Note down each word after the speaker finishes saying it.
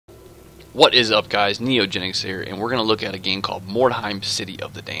What is up, guys? Neogenics here, and we're going to look at a game called Mordheim City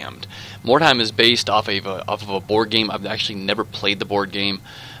of the Damned. Mordheim is based off of a board game. I've actually never played the board game.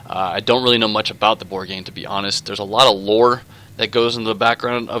 I don't really know much about the board game, to be honest. There's a lot of lore that goes into the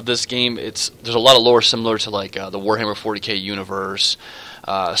background of this game. There's a lot of lore similar to like the Warhammer 40k universe,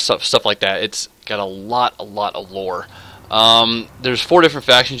 stuff like that. It's got a lot of lore. There's 4 different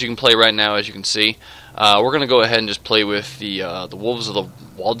factions you can play right now, as you can see. We're going to go ahead and just play with the Wolves of the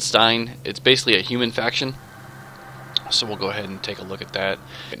Waldstein. It's basically a human faction, so we'll go ahead and take a look at that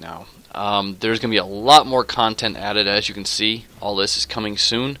right now. There's going to be a lot more content added, as you can see. All this is coming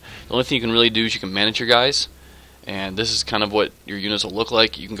soon. The only thing you can really do is you can manage your guys, and this is kind of what your units will look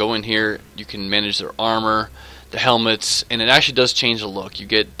like. You can go in here, you can manage their armor, the helmets, and it actually does change the look. You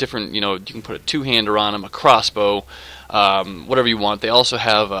get different, you can put a two-hander on them, a crossbow, whatever you want. They also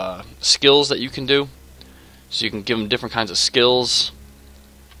have skills that you can do, so you can give them different kinds of skills.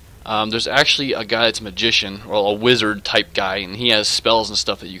 There's actually a guy that's a magician, or a wizard type guy, and he has spells and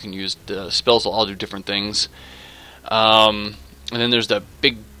stuff that you can use. The spells will all do different things. And then there's that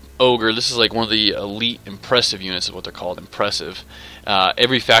big ogre. This is like one of the elite impressive units, is what they're called, impressive.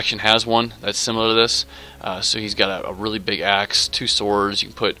 Every faction has one that's similar to this. So he's got a really big axe, 2 swords. You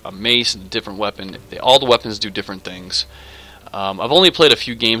can put a mace and a different weapon. All the weapons do different things. I've only played a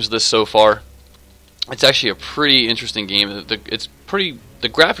few games of this so far. It's actually a pretty interesting game. The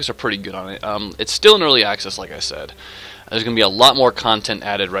graphics are pretty good on it. It's still in early access, like I said. There's going to be a lot more content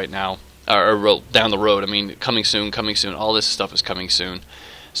added right now, or down the road. I mean, coming soon. All this stuff is coming soon.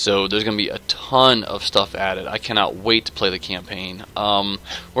 So there's going to be a ton of stuff added. I cannot wait to play the campaign.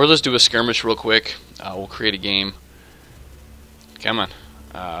 Let's do a skirmish real quick. We'll create a game. Come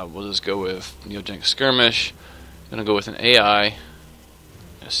on. We'll just go with Neogenic Skirmish. I'm going to go with an AI,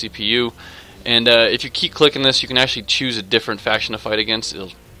 a CPU. And if you keep clicking this, you can actually choose a different faction to fight against.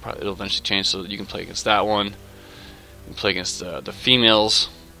 It'll eventually change, so that you can play against that one. You can play against the females,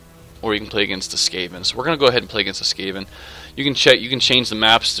 or you can play against the Skaven. So we're going to go ahead and play against the Skaven. You can change the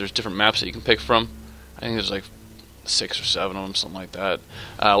maps. There's different maps that you can pick from. I think there's like 6 or 7 of them, something like that.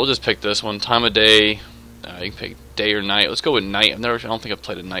 We'll just pick this one. Time of day. You can pick day or night. Let's go with night. I don't think I've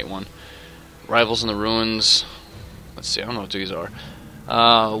played a night one. Rivals in the ruins. Let's see. I don't know what these are.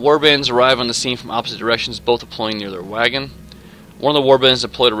 Warbands arrive on the scene from opposite directions, both deploying near their wagon. One of the warbands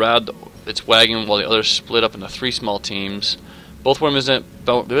deployed around its wagon, while the others split up into 3 small teams. Both warbands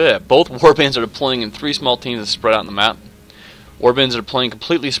are deploying in 3 small teams and spread out on the map. Warbands are deploying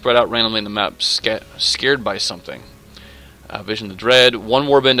completely spread out randomly in the map, scared by something. Vision the Dread. One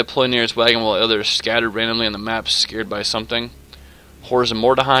warband deployed near its wagon, while the others scattered randomly on the map, scared by something. Horrors of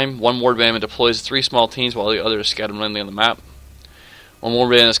Mordheim. One warband deploys 3 small teams, while the others scattered randomly on the map. One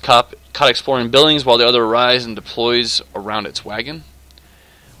warband is caught exploring buildings, while the other arrives and deploys around its wagon.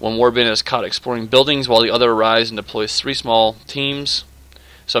 One warband is caught exploring buildings, while the other arrives and deploys 3 small teams.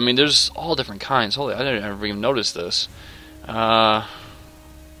 So, I mean, there's all different kinds. Holy, I didn't ever even notice this. Probably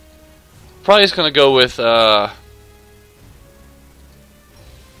just going to go with, yeah,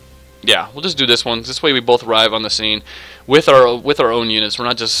 we'll just do this one. This way we both arrive on the scene with our own units. We're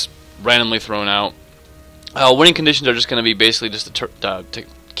not just randomly thrown out. Winning conditions are just going to be basically just to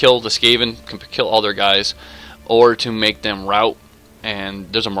kill the Skaven, kill all their guys, or to make them rout.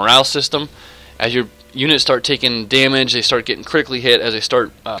 And there's a morale system. As your units start taking damage, they start getting critically hit. As they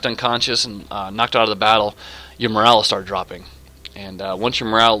start unconscious and knocked out of the battle, your morale will start dropping. And once your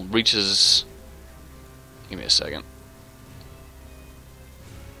morale reaches... Give me a second.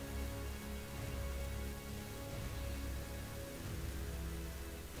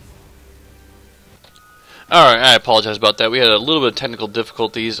 Alright, I apologize about that. We had a little bit of technical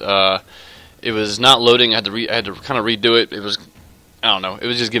difficulties. It was not loading. I had to kind of redo it. It was, I don't know, it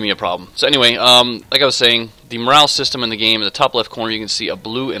was just giving me a problem. So anyway, like I was saying, the morale system in the game, in the top left corner, you can see a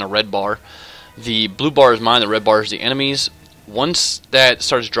blue and a red bar. The blue bar is mine, the red bar is the enemy's. Once that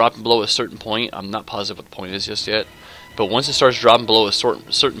starts dropping below a certain point, I'm not positive what the point is just yet, but once it starts dropping below a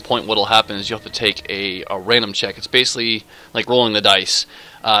certain point, what will happen is you'll have to take a random check. It's basically like rolling the dice.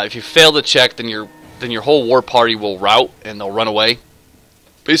 If you fail the check, then your whole war party will rout and they'll run away,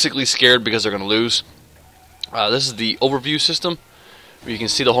 basically scared because they're going to lose. This is the overview system, where you can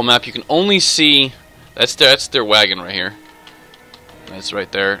see the whole map. You can only see, that's their wagon right here. That's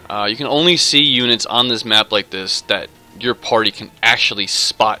right there. You can only see units on this map like this that your party can actually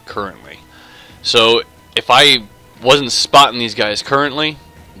spot currently. So if I wasn't spotting these guys currently,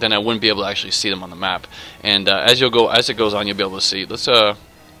 then I wouldn't be able to actually see them on the map. And as it goes on, you'll be able to see. Let's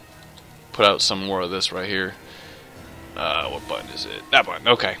put out some more of this right here. What button is it? That button.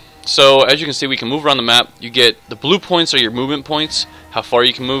 Okay. So as you can see, we can move around the map. You get the blue points are your movement points, how far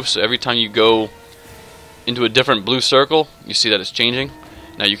you can move. So every time you go into a different blue circle, you see that it's changing.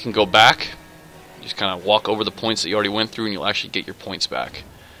 Now you can go back, just kind of walk over the points that you already went through, and you'll actually get your points back,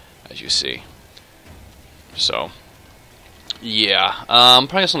 as you see. So yeah, I'm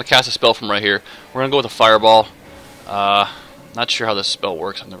probably just going to cast a spell from right here. We're going to go with a fireball. Not sure how this spell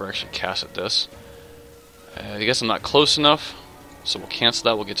works. I've never actually casted this. I guess I'm not close enough, so we'll cancel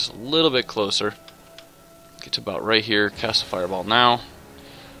that. We'll get just a little bit closer. Get to about right here. Cast a fireball now.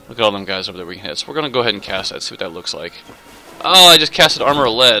 Look at all them guys over there we can hit. So we're going to go ahead and cast that, see what that looks like. Oh, I just casted Armor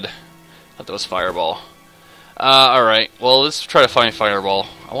of Lead. I thought that was Fireball. Alright, well, let's try to find Fireball.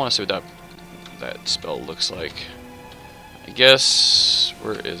 I want to see what that spell looks like. I guess,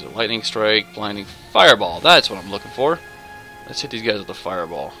 where is it? Lightning Strike, Blinding Fireball. That's what I'm looking for. Let's hit these guys with a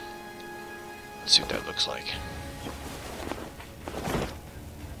Fireball. Let's see what that looks like.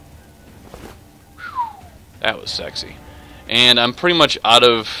 Whew, that was sexy. And I'm pretty much out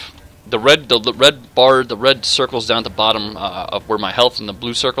of the red bar, the red circles down at the bottom of where my health and the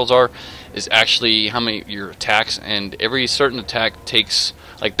blue circles are, is actually how many your attacks, and every certain attack takes,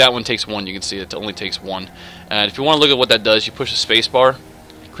 like that one takes one, you can see it only takes one. And if you want to look at what that does, you push the space bar,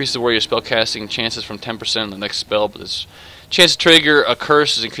 increases where your spell casting chances from 10% in the next spell, but this chance to trigger a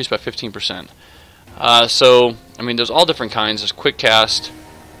curse is increased by 15%. So, I mean, there's all different kinds. There's quick cast.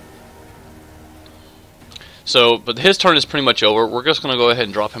 So, but his turn is pretty much over. We're just going to go ahead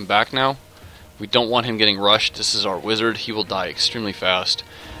and drop him back now. We don't want him getting rushed. This is our wizard. He will die extremely fast.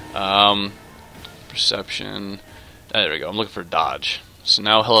 Perception. There we go. I'm looking for dodge. So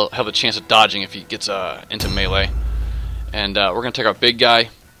now he'll have a chance of dodging if he gets into melee. And we're going to take our big guy.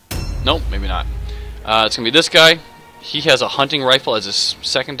 Nope, maybe not. It's going to be this guy. He has a hunting rifle as his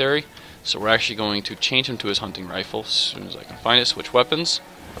secondary. So we're actually going to change him to his hunting rifle as soon as I can find it. Switch weapons.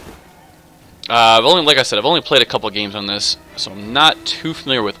 Like I said, I've only played a couple games on this, so I'm not too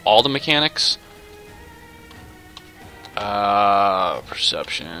familiar with all the mechanics.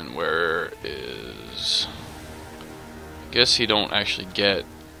 Perception, where is... I guess you don't actually get...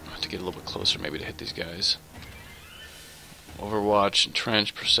 I have to get a little bit closer maybe to hit these guys. Overwatch,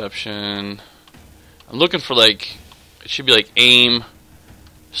 Entrench, Perception... I'm looking for like... It should be like aim,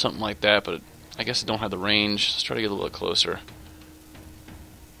 something like that, but I guess I don't have the range. Let's try to get a little bit closer.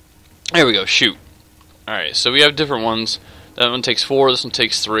 There we go, shoot. Alright, so we have different ones. That one takes 4, this one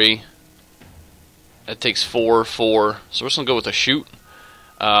takes 3. That takes 4, 4. So we're just going to go with a shoot.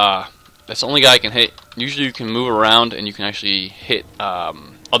 That's the only guy I can hit. Usually you can move around and you can actually hit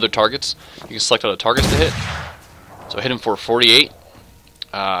other targets. You can select other targets to hit. So I hit him for 48.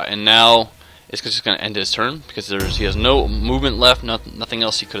 And now it's just going to end his turn because he has no movement left, nothing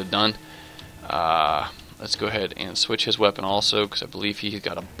else he could have done. Let's go ahead and switch his weapon also because I believe he's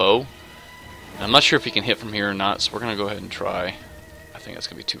got a bow. And I'm not sure if he can hit from here or not, so we're going to go ahead and try. I think that's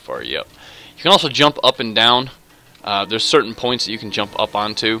going to be too far. Yep. You can also jump up and down. There's certain points that you can jump up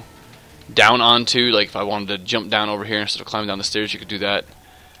onto, down onto. Like if I wanted to jump down over here instead of climbing down the stairs, you could do that.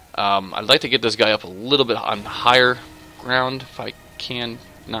 I'd like to get this guy up a little bit on higher ground if I can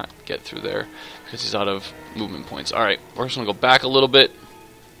not get through there because he's out of movement points. Alright, we're just going to go back a little bit.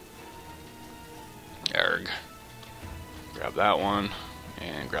 Erg. Grab that one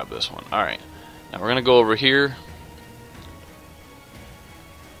and grab this one. Alright, now we're going to go over here.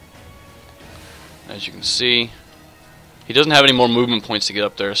 As you can see, he doesn't have any more movement points to get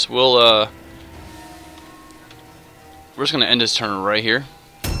up there, so we're just going to end his turn right here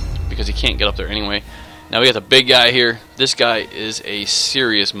because he can't get up there anyway. Now we got the big guy here. This guy is a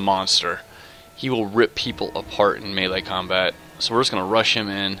serious monster. He will rip people apart in melee combat. So we're just going to rush him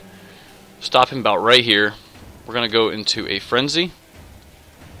in. Stop him about right here. We're going to go into a frenzy.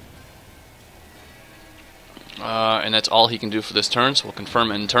 And that's all he can do for this turn, so we'll confirm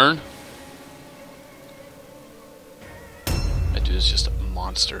end turn. That dude is just a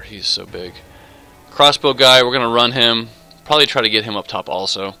monster. He's so big. Crossbow guy, we're going to run him. Probably try to get him up top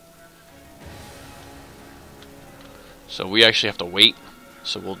also. So we actually have to wait.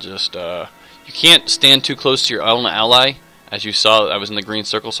 So we'll just... you can't stand too close to your own ally. As you saw, I was in the green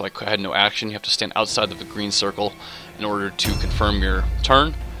circle, so I had no action. You have to stand outside of the green circle in order to confirm your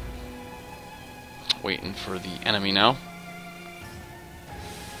turn. Waiting for the enemy now.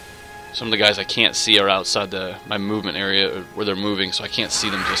 Some of the guys I can't see are outside my movement area where they're moving, so I can't see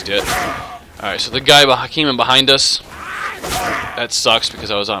them just yet. Alright, so the guy came in behind us. That sucks because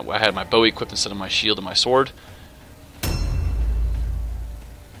I had my bow equipped instead of my shield and my sword.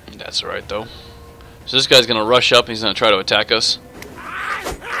 That's alright though. So this guy's gonna rush up and he's gonna try to attack us.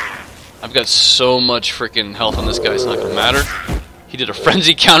 I've got so much freaking health on this guy, it's not gonna matter. He did a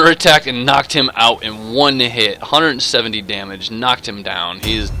frenzy counterattack and knocked him out in one hit. 170 damage, knocked him down.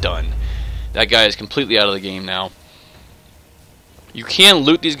 He is done. That guy is completely out of the game now. You can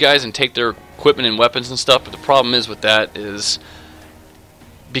loot these guys and take their equipment and weapons and stuff, but the problem is with that is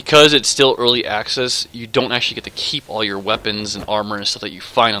because it's still early access, you don't actually get to keep all your weapons and armor and stuff that you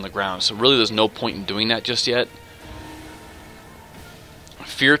find on the ground. So really there's no point in doing that just yet.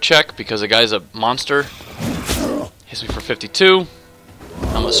 Fear check, because the guy's a monster. Hits me for 52.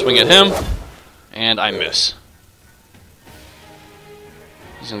 I'm going to swing at him, and I miss.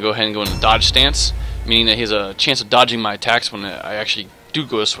 He's going to go ahead and go into dodge stance, meaning that he has a chance of dodging my attacks when I actually do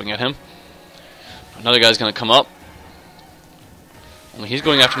go to swing at him. Another guy's going to come up. Only he's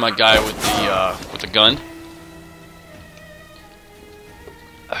going after my guy with the gun.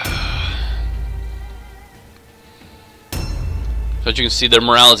 So as you can see, their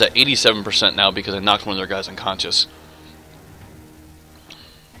morale is at 87% now because I knocked one of their guys unconscious.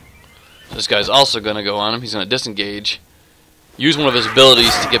 This guy's also going to go on him. He's going to disengage, use one of his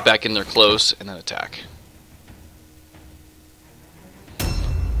abilities to get back in there close, and then attack.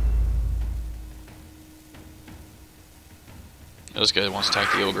 This guy wants to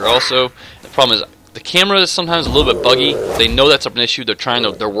attack the ogre also. The problem is the camera is sometimes a little bit buggy. They know that's an issue.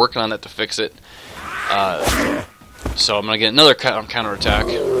 They're working on that to fix it. So I'm going to get another counter attack.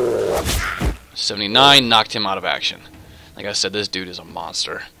 79, knocked him out of action. Like I said, this dude is a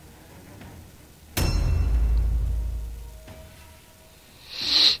monster.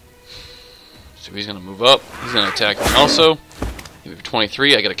 So he's going to move up. He's going to attack me also. He moved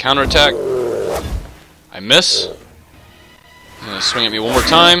 23. I get a counter attack. I miss. He's going to swing at me one more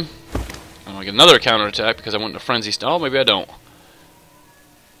time. I'm going to get another counter attack because I went into frenzy style. Maybe I don't.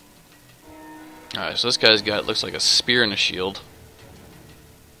 Alright, so this guy's got, looks like a spear and a shield.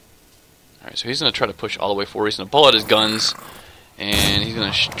 Alright, so he's going to try to push all the way forward. He's going to pull out his guns. And he's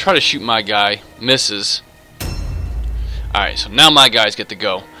going to try to shoot my guy. Misses. Alright, so now my guys get to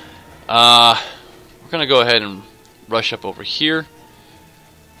go. We're going to go ahead and rush up over here.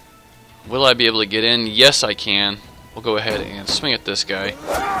 Will I be able to get in? Yes, I can. We'll go ahead and swing at this guy.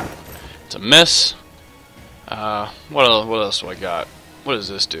 It's a miss. What else do I got? What does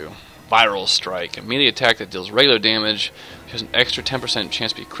this do? Viral strike. Immediate attack that deals regular damage. Has an extra 10%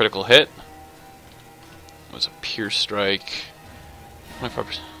 chance to be a critical hit. What's a pierce strike?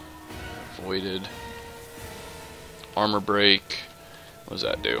 25% voided. Armor break. What does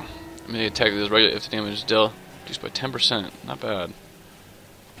that do? Immediate attack that deals regular if the damage is dealt reduced by 10%. Not bad.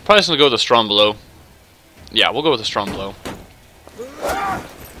 Probably just gonna go with a strong blow. Yeah, we'll go with a strong blow.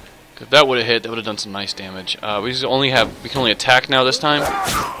 If that would have hit, that would have done some nice damage. We can only attack now this time.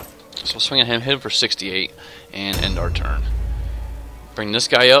 So we'll swing at him, hit him for 68, and end our turn. Bring this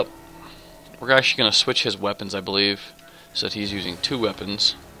guy up. We're actually going to switch his weapons, I believe, so that he's using 2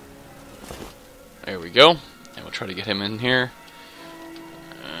 weapons. There we go. And we'll try to get him in here.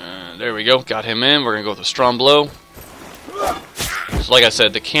 There we go. Got him in. We're going to go with a strong blow. So like I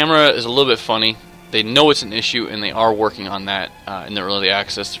said, the camera is a little bit funny. They know it's an issue, and they are working on that in the early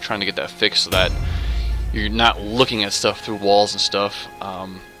access. They're trying to get that fixed so that you're not looking at stuff through walls and stuff.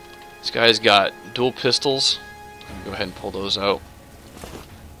 This guy's got dual pistols. Go ahead and pull those out.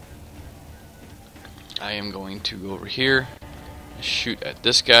 I am going to go over here and shoot at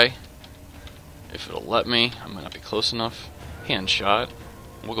this guy. If it'll let me. I might not be close enough. Hand shot.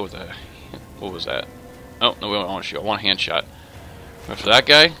 We'll go with that. What was that? Oh, no, we don't want to shoot. I want a hand shot. After that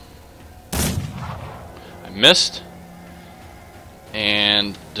guy. I missed.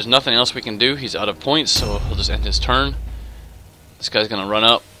 And there's nothing else we can do. He's out of points, so he'll just end his turn. This guy's going to run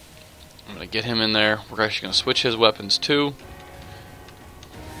up. I'm going to get him in there. We're actually going to switch his weapons too.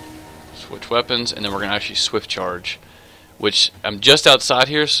 Switch weapons, and then we're going to actually swift charge. Which, I'm just outside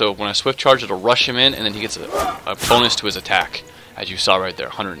here, so when I swift charge, it'll rush him in, and then he gets a bonus to his attack. As you saw right there,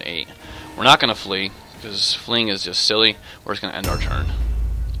 108. We're not going to flee, because fleeing is just silly. We're just going to end our turn.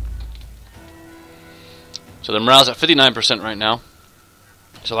 So the morale's at 59% right now.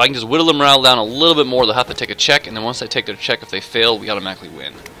 So if I can just whittle the morale down a little bit more, they'll have to take a check, and then once they take their check, if they fail, we automatically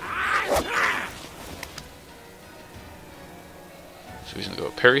win. So he's going to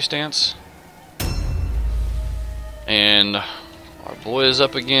go parry stance. And our boy is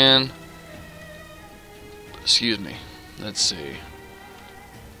up again. Excuse me. Let's see.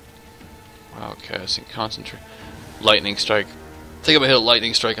 Wildcasting, concentrate. Lightning strike. I think I'm going to hit a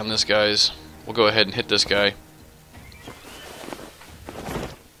lightning strike on this guy's. We'll go ahead and hit this guy.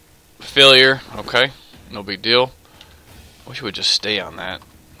 Failure. Okay. No big deal. I wish we would just stay on that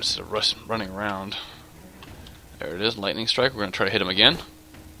instead of running around. There it is. Lightning strike. We're going to try to hit him again.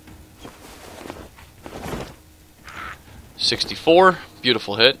 64.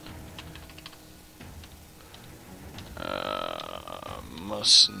 Beautiful hit.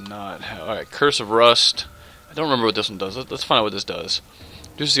 Must not have... Alright, Curse of Rust. I don't remember what this one does. Let's find out what this does.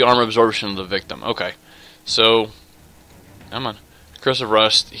 Reduces the armor absorption of the victim. Okay. So, come on. Curse of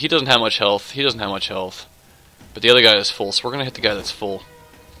Rust. He doesn't have much health. He doesn't have much health. But the other guy is full, so we're going to hit the guy that's full.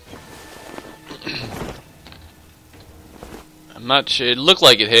 I'm not sure. It looked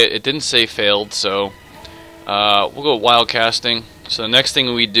like it hit. It didn't say failed, so we'll go wild casting. So the next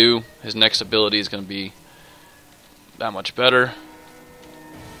thing we do, his next ability is going to be that much better.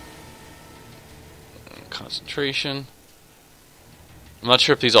 Concentration. I'm not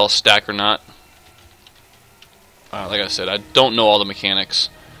sure if these all stack or not. Like I said, I don't know all the mechanics.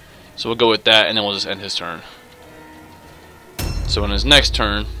 So we'll go with that, and then we'll just end his turn. So in his next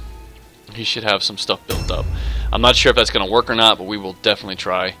turn, he should have some stuff built up. I'm not sure if that's going to work or not, but we will definitely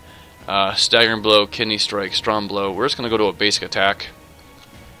try. Staggering Blow, Kidney Strike, Strong Blow. We're just going to go to a basic attack.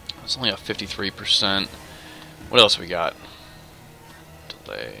 It's only at 53%. What else we got?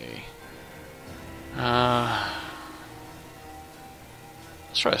 Delay.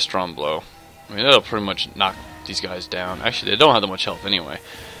 Let's try a Strong Blow. I mean, that'll pretty much knock these guys down. Actually, they don't have that much health anyway.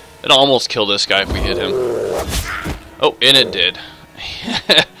 It'll almost kill this guy if we hit him. Oh, and it did.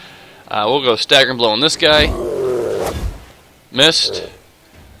 We'll go Staggering Blow on this guy. Missed.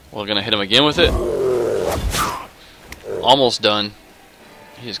 We're going to hit him again with it. Almost done.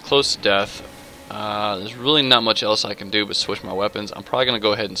 He's close to death. There's really not much else I can do but switch my weapons. I'm probably going to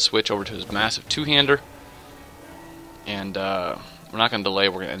go ahead and switch over to his massive two-hander. And we're not going to delay.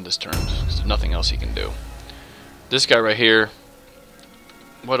 We're going to end this turn because there's nothing else he can do. This guy right here,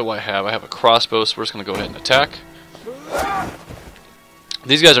 what do I have? I have a crossbow, so we're just going to go ahead and attack.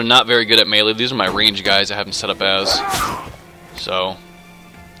 These guys are not very good at melee. These are my range guys I have them set up as. So,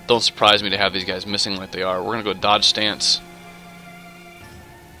 don't surprise me to have these guys missing like they are. We're going to go dodge stance.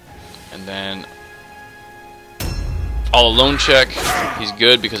 And then, all alone check. He's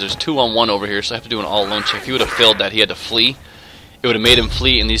good because there's 2-on-1 over here, so I have to do an all alone check. If he would have failed that, he had to flee. It would have made him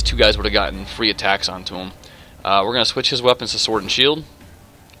flee, and these two guys would have gotten free attacks onto him. We're going to switch his weapons to sword and shield.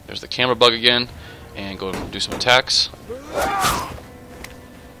 There's the camera bug again. And go do some attacks.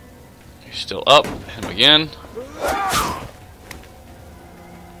 He's still up. Hit him again.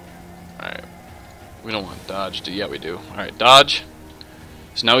 Alright. We don't want dodge. Yeah, we do. Alright, dodge.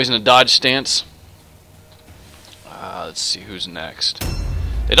 So now he's in a dodge stance. Let's see who's next.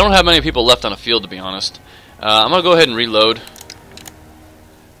 They don't have many people left on the field, to be honest. I'm going to go ahead and reload.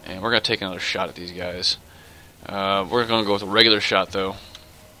 And we're going to take another shot at these guys. We're going to go with a regular shot, though.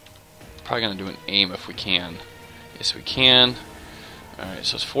 Probably going to do an aim if we can. Yes, we can. Alright,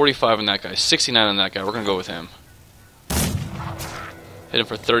 so it's 45 on that guy, 69 on that guy. We're going to go with him. Hit him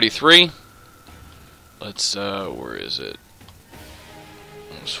for 33. Let's, where is it?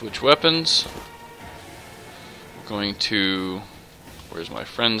 Switch weapons. We're going to, where's my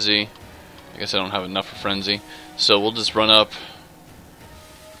frenzy? I guess I don't have enough for frenzy. So we'll just run up.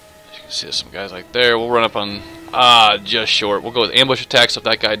 As you can see, there's some guys like there. We'll run up on, just short. We'll go with ambush attack, so if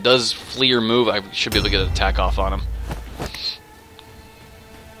that guy does flee or move, I should be able to get an attack off on him.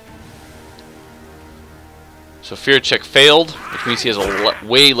 So fear check failed, which means he has a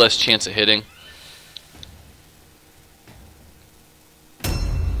way less chance of hitting.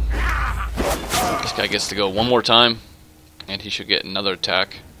 This guy gets to go one more time, and he should get another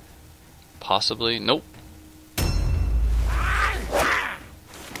attack. Possibly. Nope. And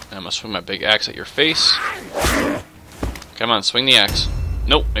I'm going to swing my big axe at your face. Come on, swing the axe.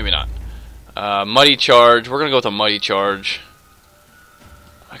 Nope, maybe not. Muddy charge. We're going to go with a muddy charge.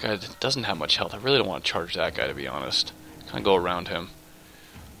 That guy doesn't have much health. I really don't want to charge that guy, to be honest. Kind of go around him.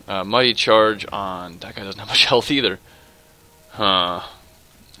 Muddy charge on... That guy doesn't have much health either. Huh.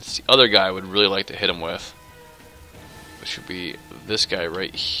 It's the other guy I would really like to hit him with. Which would be this guy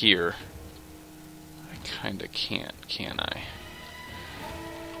right here. I kind of can't, can I?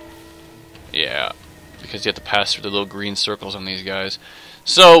 Yeah. Because you have to pass through the little green circles on these guys.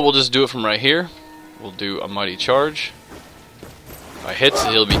 So, we'll just do it from right here. We'll do a Mighty Charge. If I hit,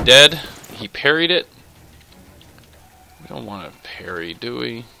 he'll be dead. He parried it. We don't want to parry, do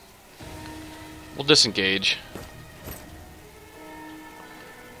we? We'll disengage.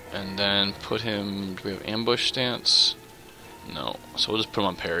 And then put him... Do we have ambush stance? No. So we'll just put him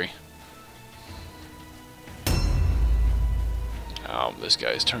on parry. Oh, this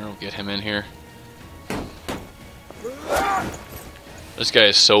guy's turn. We'll get him in here. This guy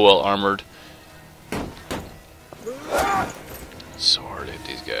is so well armored. It's so hard to hit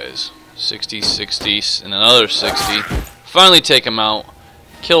these guys. 60, 60, and another 60. Finally take him out.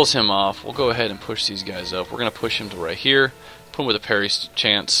 kills him off. We'll go ahead and push these guys up. We're going to push him to right here. Put him with a parry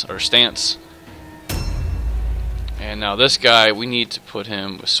chance or stance. And now this guy, we need to put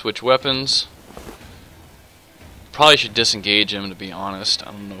him with switch weapons. Probably should disengage him, to be honest.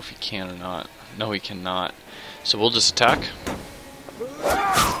 I don't know if he can or not. No, he cannot. So we'll just attack.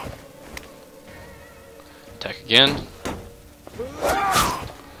 Attack again.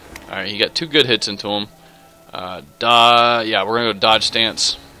 Alright, he got 2 good hits into him. Yeah, we're going to go dodge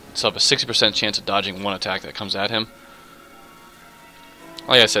stance. It's up a 60% chance of dodging one attack that comes at him.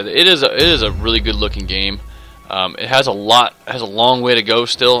 Like I said, it is a really good looking game. It has a long way to go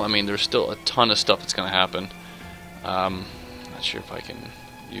still. I mean, there's still a ton of stuff that's going to happen. Not sure if I can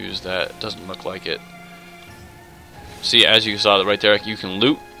use that. It doesn't look like it. See, as you saw right there, you can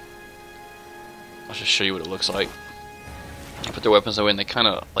loot. I'll just show you what it looks like. Put their weapons away, and they kind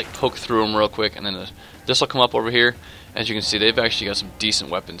of like poke through them real quick, and then this will come up over here. As you can see, they've actually got some decent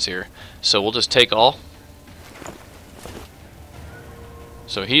weapons here. So we'll just take all.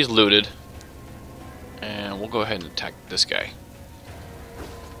 So he's looted, and we'll go ahead and attack this guy.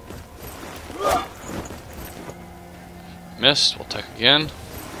 Missed. We'll attack again.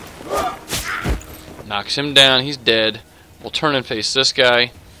 Knocks him down. He's dead. We'll turn and face this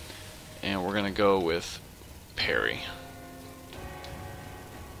guy, and we're gonna go with parry.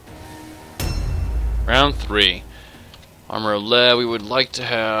 Round 3. Armor of lead. We would like to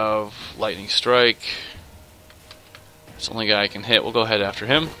have lightning strike. It's the only guy I can hit. We'll go ahead after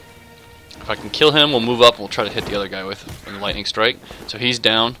him. If I can kill him, we'll move up and we'll try to hit the other guy with the lightning strike. So he's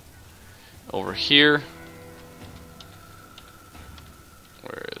down. Over here.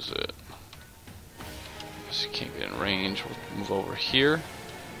 Where is it? I guess he can't get in range. We'll move over here.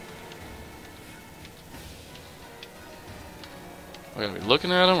 I gotta be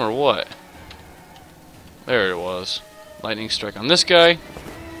looking at him or what? There it was. Lightning strike on this guy.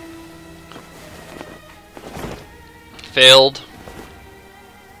 Failed.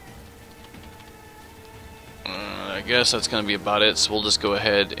 I guess that's going to be about it, so we'll just go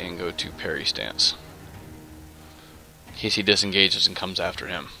ahead and go to parry stance. In case he disengages and comes after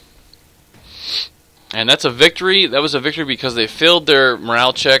him. And that's a victory. That was a victory because they failed their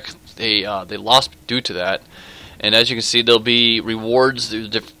morale check. They lost due to that. And as you can see, there'll be rewards. There's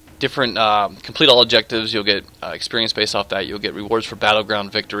different complete all objectives. You'll get experience based off that. You'll get rewards for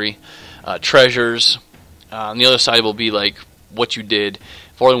battleground victory, treasures. On the other side will be like what you did.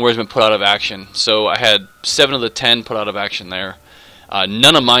 Foreign warriors been put out of action. So I had 7 of the 10 put out of action there.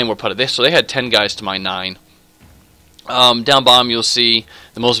 None of mine were put out. So they had 10 guys to my 9. Down bottom you'll see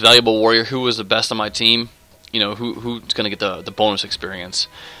the most valuable warrior, who was the best on my team. You know, who's going to get the bonus experience.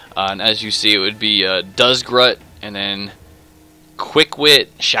 And as you see, it would be Duzgrat, and then Quick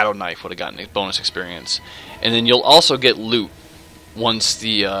Wit, Shadow Knife would have gotten a bonus experience. And then you'll also get loot once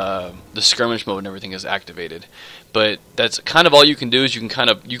the skirmish mode and everything is activated. But that's kind of all you can do. Is you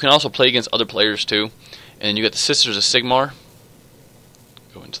can also play against other players too. And you got the Sisters of Sigmar.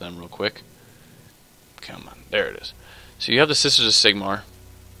 Go into them real quick. Come on, there it is. So you have the Sisters of Sigmar.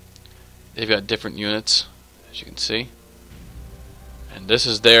 They've got different units, as you can see. And this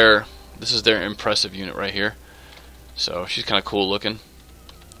is their impressive unit right here. So she's kind of cool looking.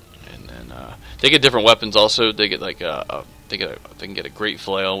 And then they get different weapons also. They get like they can get a great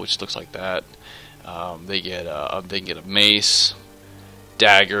flail, which looks like that. They can get a mace,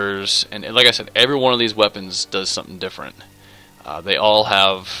 daggers, and like I said, every one of these weapons does something different. They all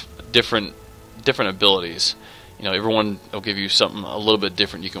have different abilities. You know, everyone will give you something a little bit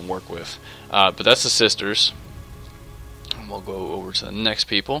different you can work with. But that's the Sisters. And we'll go over to the next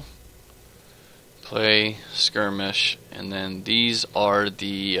people. Play, skirmish, and then these are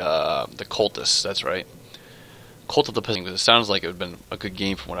the cultists. That's right. Cult of the Pissing, because it sounds like it would have been a good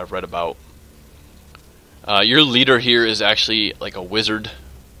game from what I've read about. Your leader here is actually like a wizard,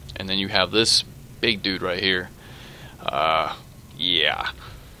 and then you have this big dude right here. Yeah,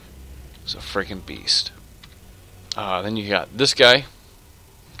 it's a freaking beast. Then you got this guy.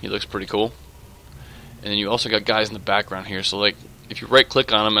 He looks pretty cool. And then you also got guys in the background here. So like, if you right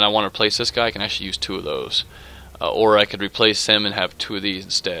click on him and I want to replace this guy, I can actually use 2 of those. Or I could replace him and have 2 of these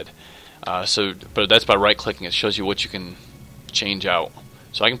instead. But that's by right clicking. It shows you what you can change out.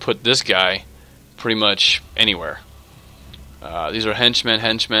 So I can put this guy pretty much anywhere. These are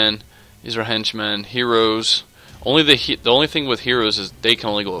henchmen. These are henchmen. Heroes. The only thing with heroes is they can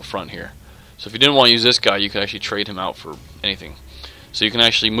only go up front here. So if you didn't want to use this guy, you could actually trade him out for anything. So you can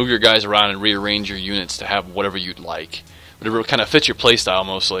actually move your guys around and rearrange your units to have whatever you'd like. Whatever kind of fits your playstyle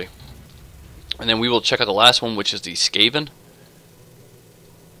mostly. And then we will check out the last one, which is the Skaven.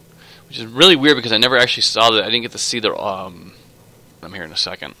 Which is really weird because I never actually saw that. I didn't get to see their I'm here in a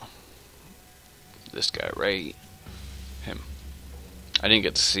second. This guy, right? Him. I didn't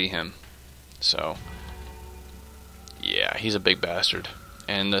get to see him. So, yeah, he's a big bastard.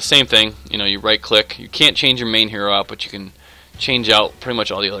 And the same thing, you know, you right click. You can't change your main hero out, but you can change out pretty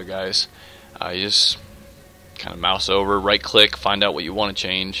much all the other guys. You just kind of mouse over, right click, find out what you want to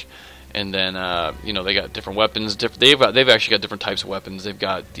change. And then, you know, they got different weapons. They've actually got different types of weapons. They've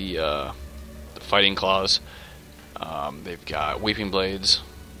got the fighting claws. They've got weeping blades,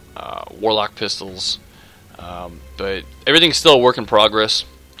 warlock pistols. But everything's still a work in progress.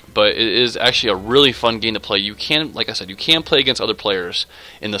 But it is actually a really fun game to play. You can, like I said, you can play against other players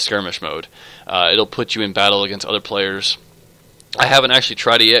in the skirmish mode. It'll put you in battle against other players. I haven't actually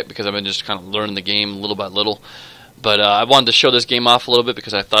tried it yet because I've been just kind of learning the game little by little. But I wanted to show this game off a little bit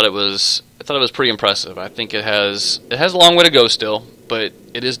because I thought it was pretty impressive. I think it has a long way to go still, but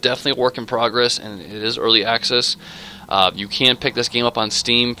it is definitely a work in progress, and it is early access. You can pick this game up on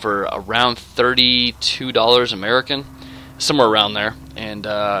Steam for around $32 American, somewhere around there. And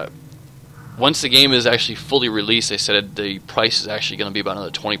once the game is actually fully released, they said the price is actually going to be about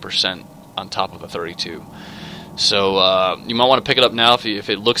another 20% on top of the 32. So you might want to pick it up now if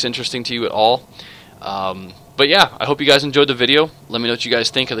it looks interesting to you at all. But yeah, I hope you guys enjoyed the video. Let me know what you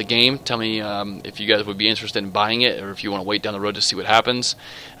guys think of the game. Tell me if you guys would be interested in buying it, or if you want to wait down the road to see what happens.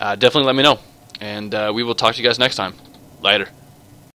 Definitely let me know. And we will talk to you guys next time. Later.